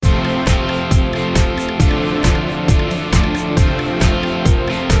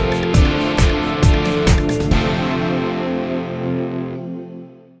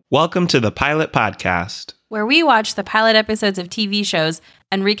Welcome to the Pilot Podcast, where we watch the pilot episodes of TV shows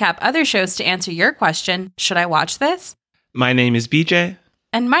and recap other shows to answer your question, should I watch this? My name is BJ.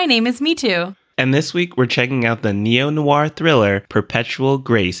 And my name is Me Too. And this week we're checking out the neo-noir thriller Perpetual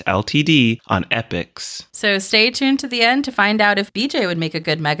Grace LTD on Epix. So stay tuned to the end to find out if BJ would make a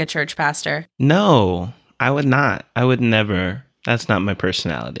good megachurch pastor. No, I would not. I would never. That's not my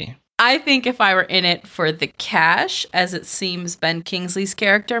personality. I think if I were in it for the cash, as it seems Ben Kingsley's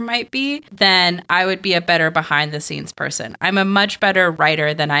character might be, then I would be a better behind-the-scenes person. I'm a much better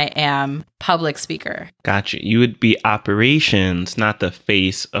writer than I am public speaker. Gotcha. You would be operations, not the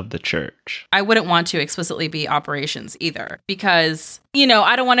face of the church. I wouldn't want to explicitly be operations either because,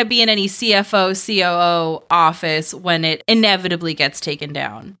 I don't want to be in any CFO, COO office when it inevitably gets taken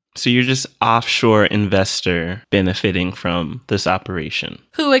down. So you're just offshore investor benefiting from this operation.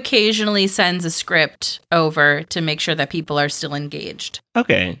 Who occasionally sends a script over to make sure that people are still engaged.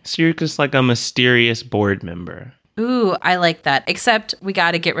 Okay, so you're just like a mysterious board member. Ooh, I like that. Except we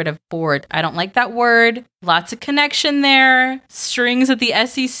got to get rid of board. I don't like that word. Lots of connection there. Strings that the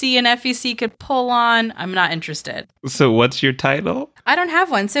SEC and FEC could pull on. I'm not interested. So what's your title? I don't have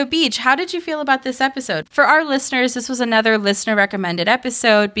one. So Beach, how did you feel about this episode? For our listeners, this was another listener recommended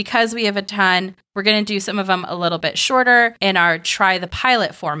episode. Because we have a ton, we're going to do some of them a little bit shorter in our Try the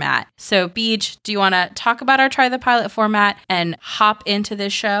Pilot format. So Beach, do you want to talk about our Try the Pilot format and hop into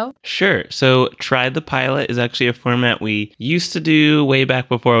this show? Sure. So Try the Pilot is actually a format we used to do way back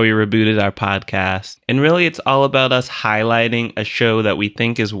before we rebooted our podcast. And really, it's all about us highlighting a show that we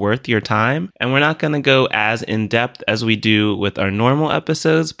think is worth your time. And we're not going to go as in-depth as we do with our normal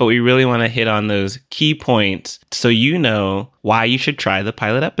episodes, but we really want to hit on those key points so you know why you should try the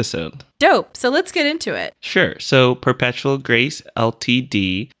pilot episode. Dope. So let's get into it. Sure. So Perpetual Grace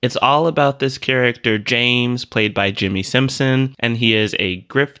LTD, it's all about this character, James, played by Jimmy Simpson, and he is a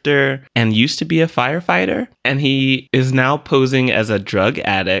grifter and used to be a firefighter. And he is now posing as a drug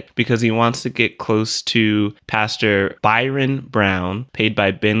addict because he wants to get close to Pastor Byron Brown, played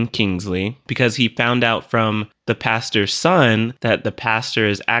by Ben Kingsley, because he found out from the pastor's son that the pastor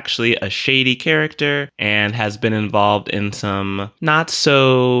is actually a shady character and has been involved in some not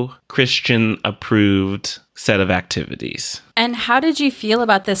so Christian approved set of activities. And how did you feel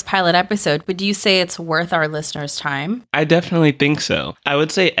about this pilot episode? Would you say it's worth our listeners' time? I definitely think so. I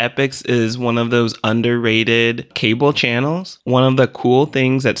would say Epix is one of those underrated cable channels. One of the cool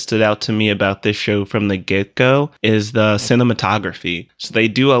things that stood out to me about this show from the get-go is the cinematography. So they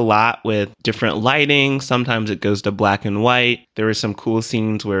do a lot with different lighting. Sometimes it goes to black and white. There were some cool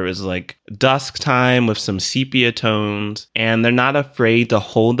scenes where it was like dusk time with some sepia tones. And they're not afraid to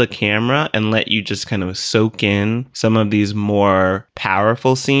hold the camera and let you just kind of soak in some of these more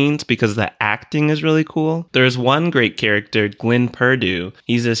powerful scenes because the acting is really cool. There's one great character, Glenn Perdue.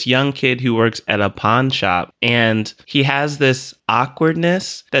 He's this young kid who works at a pawn shop, and he has this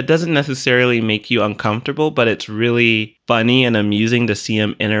awkwardness that doesn't necessarily make you uncomfortable, but it's really funny and amusing to see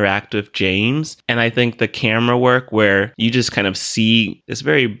him interact with James. And I think the camera work where you just kind of see this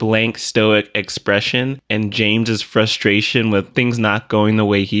very blank, stoic expression and James's frustration with things not going the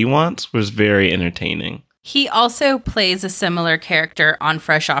way he wants was very entertaining. He also plays a similar character on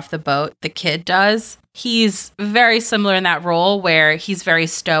Fresh Off the Boat, the kid does. He's very similar in that role where he's very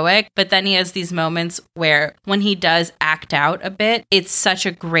stoic, but then he has these moments where when he does act out a bit, it's such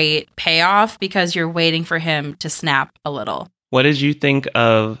a great payoff because you're waiting for him to snap a little. What did you think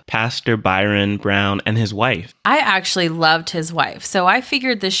of Pastor Byron Brown and his wife? I actually loved his wife, so I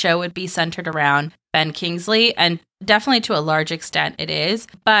figured the show would be centered around Ben Kingsley, and definitely to a large extent it is.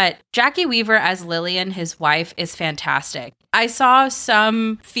 But Jackie Weaver as Lillian, his wife, is fantastic. I saw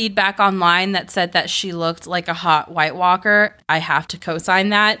some feedback online that said that she looked like a hot White Walker. I have to co-sign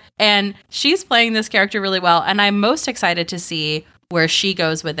that. And she's playing this character really well, and I'm most excited to see where she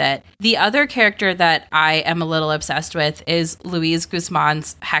goes with it. The other character that I am a little obsessed with is Luis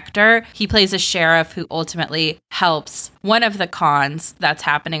Guzman's Hector. He plays a sheriff who ultimately helps one of the cons that's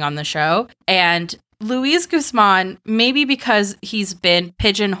happening on the show. And Luis Guzman, maybe because he's been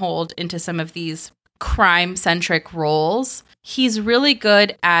pigeonholed into some of these crime-centric roles, he's really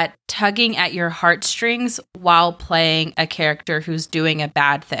good at tugging at your heartstrings while playing a character who's doing a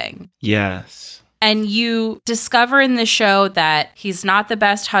bad thing. Yes. And you discover in the show that he's not the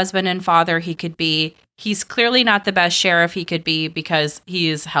best husband and father he could be. He's clearly not the best sheriff he could be because he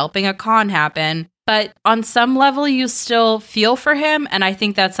is helping a con happen. But on some level, you still feel for him. And I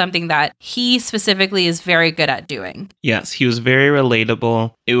think that's something that he specifically is very good at doing. Yes, he was very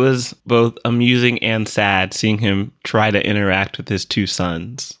relatable. It was both amusing and sad seeing him try to interact with his two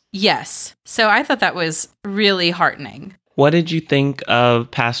sons. Yes. So I thought that was really heartening. What did you think of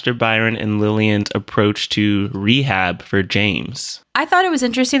Pastor Byron and Lillian's approach to rehab for James? I thought it was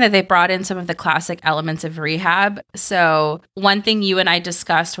interesting that they brought in some of the classic elements of rehab. So one thing you and I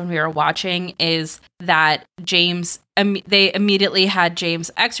discussed when we were watching is that they immediately had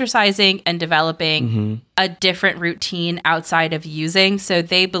James exercising and developing a different routine outside of using. So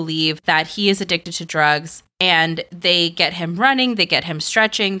they believe that he is addicted to drugs, and they get him running, they get him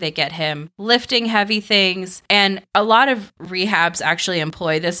stretching, they get him lifting heavy things. And a lot of rehabs actually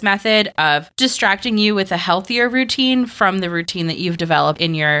employ this method of distracting you with a healthier routine from the routine that you've developed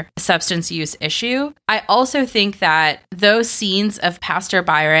in your substance use issue. I also think that those scenes of Pastor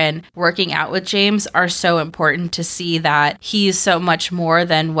Byron working out with James are so important to see that he's so much more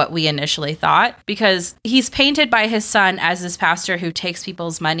than what we initially thought, because he's painted by his son as this pastor who takes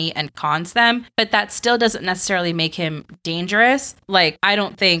people's money and cons them, but that still doesn't necessarily make him dangerous. Like, I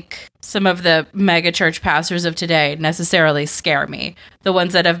don't think some of the mega church pastors of today necessarily scare me. The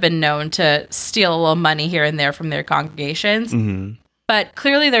ones that have been known to steal a little money here and there from their congregations. But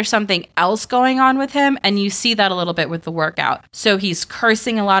clearly there's something else going on with him, and you see that a little bit with the workout. So he's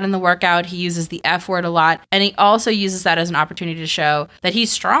cursing a lot in the workout, he uses the F word a lot, and he also uses that as an opportunity to show that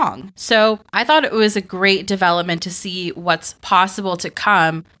he's strong. So I thought it was a great development to see what's possible to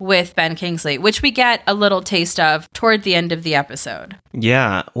come with Ben Kingsley, which we get a little taste of toward the end of the episode.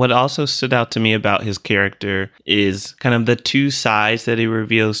 Yeah, what also stood out to me about his character is kind of the two sides that he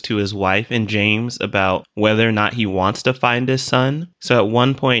reveals to his wife and James about whether or not he wants to find his son. So at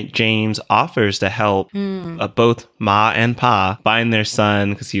one point, James offers to help both Ma and Pa find their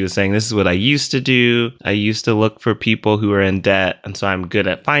son, because he was saying, this is what I used to do. I used to look for people who are in debt, and so I'm good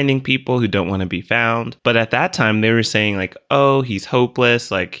at finding people who don't want to be found. But at that time, they were saying like, oh, he's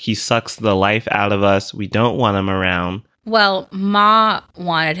hopeless. Like, he sucks the life out of us. We don't want him around. Well, Ma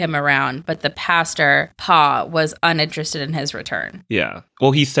wanted him around, but the pastor, Pa, was uninterested in his return. Yeah. Well,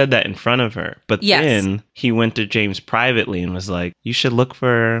 he said that in front of her. But yes. Then he went to James privately and was like, you should look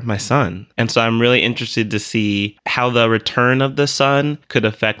for my son. And so I'm really interested to see how the return of the son could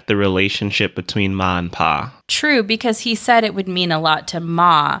affect the relationship between Ma and Pa. True, because he said it would mean a lot to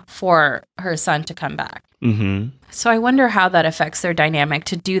Ma for her son to come back. So I wonder how that affects their dynamic,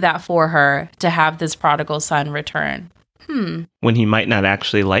 to do that for her, to have this prodigal son return. When he might not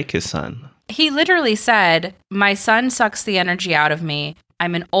actually like his son. He literally said, my son sucks the energy out of me.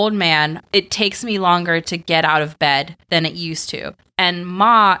 I'm an old man. It takes me longer to get out of bed than it used to. And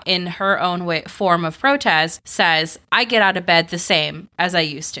Ma, in her own form of protest, says, I get out of bed the same as I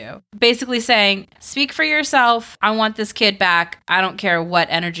used to. Basically saying, speak for yourself. I want this kid back. I don't care what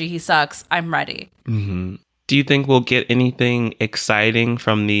energy he sucks. I'm ready. Do you think we'll get anything exciting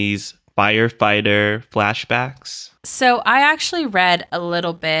from these firefighter flashbacks? So I actually read a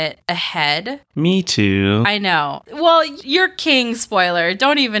little bit ahead. Me too. I know. Well, you're king, spoiler.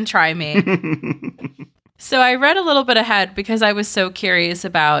 Don't even try me. So I read a little bit ahead because I was so curious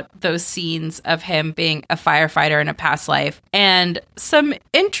about those scenes of him being a firefighter in a past life. And some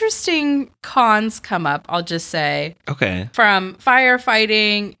interesting cons come up, I'll just say. Okay. From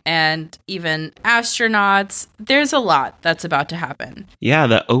firefighting and even astronauts. There's a lot that's about to happen. Yeah,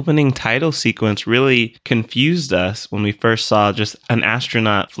 the opening title sequence really confused us when we first saw just an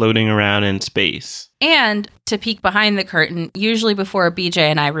astronaut floating around in space. And to peek behind the curtain, usually before BJ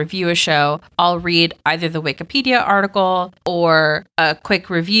and I review a show, I'll read either the Wikipedia article or a quick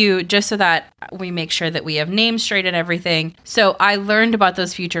review just so that we make sure that we have names straight and everything. So I learned about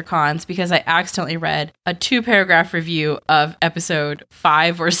those future cons because I accidentally read a 2-paragraph review of episode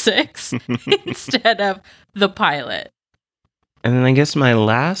 5 or 6 instead of the pilot. And then I guess my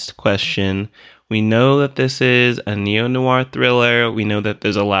last question, we know that this is a neo-noir thriller. We know that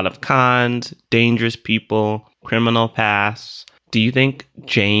there's a lot of cons, dangerous people, criminal pasts. Do you think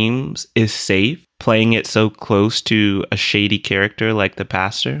James is safe playing it so close to a shady character like the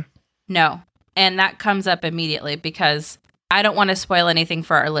pastor? No. And that comes up immediately because I don't want to spoil anything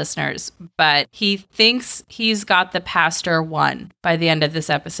for our listeners, but he thinks he's got the pastor won by the end of this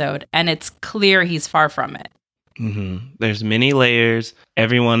episode, and it's clear he's far from it. There's many layers.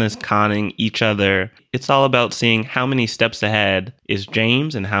 Everyone is conning each other. It's all about seeing how many steps ahead is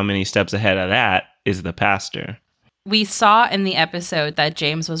James and how many steps ahead of that is the pastor. We saw in the episode that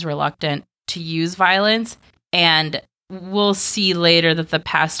James was reluctant to use violence, and we'll see later that the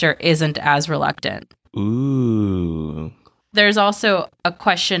pastor isn't as reluctant. Ooh. There's also a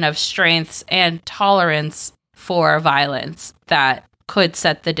question of strengths and tolerance for violence that could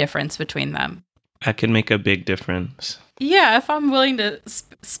set the difference between them. That could make a big difference. Yeah, if I'm willing to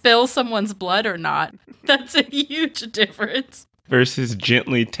spill someone's blood or not, that's a huge difference. versus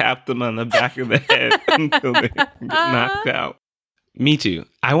gently tap them on the back of the head until they get knocked out. Me too.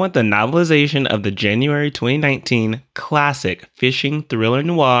 I want the novelization of the January 2019 classic fishing thriller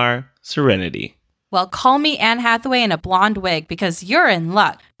noir, Serenity. Well, call me Anne Hathaway in a blonde wig because you're in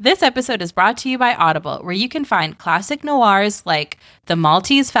luck. This episode is brought to you by Audible, where you can find classic noirs like The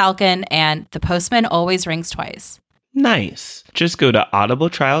Maltese Falcon and The Postman Always Rings Twice. Nice. Just go to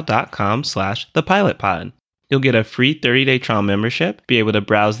audibletrial.com/thepilotpod. You'll get a free 30-day trial membership, be able to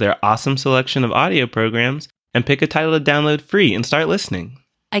browse their awesome selection of audio programs, and pick a title to download free and start listening.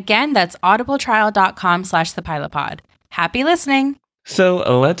 Again, that's audibletrial.com/thepilotpod. Happy listening. So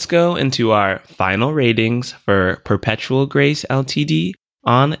let's go into our final ratings for Perpetual Grace LTD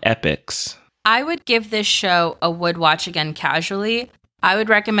on Epix. I would give this show a would watch again casually. I would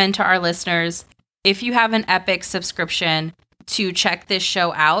recommend to our listeners, if you have an Epix subscription, to check this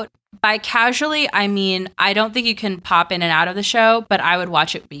show out. By casually, I mean, I don't think you can pop in and out of the show, but I would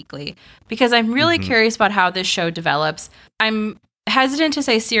watch it weekly because I'm really curious about how this show develops. I'm hesitant to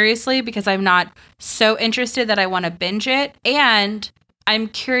say seriously because I'm not so interested that I want to binge it. And I'm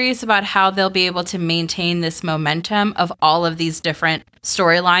curious about how they'll be able to maintain this momentum of all of these different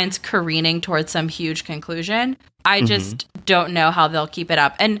storylines careening towards some huge conclusion. I just don't know how they'll keep it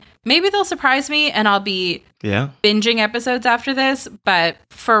up. And maybe they'll surprise me and I'll be binging episodes after this. But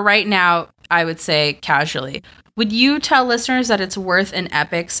for right now, I would say casually. Would you tell listeners that it's worth an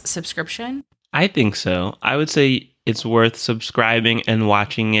Epix subscription? I think so. I would say it's worth subscribing and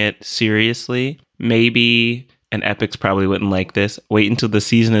watching it seriously. Maybe an Epix probably wouldn't like this. Wait until the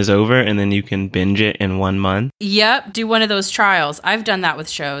season is over and then you can binge it in 1 month. Yep, do one of those trials. I've done that with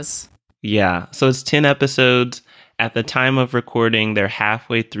shows. Yeah, so it's 10 episodes. At the time of recording, they're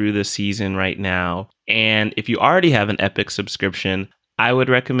halfway through the season right now. And if you already have an Epix subscription, I would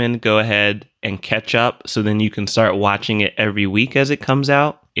recommend go ahead and catch up so then you can start watching it every week as it comes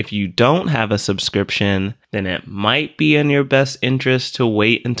out. If you don't have a subscription, then it might be in your best interest to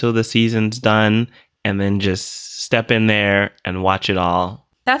wait until the season's done and then just step in there and watch it all.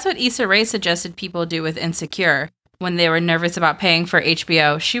 That's what Issa Rae suggested people do with Insecure when they were nervous about paying for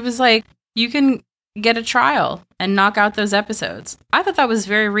HBO. She was like, you can get a trial and knock out those episodes. I thought that was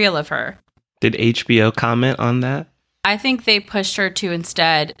very real of her. Did HBO comment on that? I think they pushed her to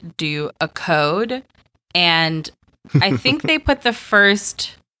instead do a code. And I think they put the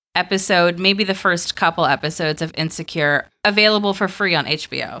first episode, maybe the first couple episodes of Insecure available for free on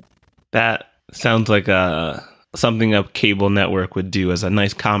HBO. That sounds like something a cable network would do as a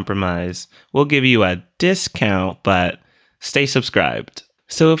nice compromise. We'll give you a discount, but stay subscribed.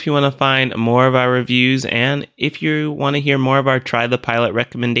 So if you want to find more of our reviews and if you want to hear more of our Try the Pilot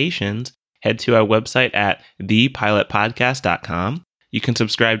recommendations, head to our website at thepilotpodcast.com. You can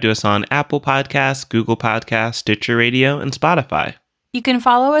subscribe to us on Apple Podcasts, Google Podcasts, Stitcher Radio, and Spotify. You can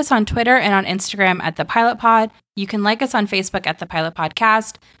follow us on Twitter and on Instagram at The Pilot Pod. You can like us on Facebook at The Pilot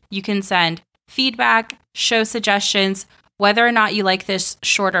Podcast. You can send feedback, show suggestions, whether or not you like this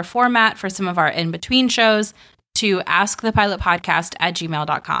shorter format for some of our in-between shows, to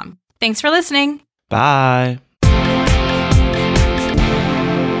askthepilotpodcast@gmail.com. Thanks for listening. Bye.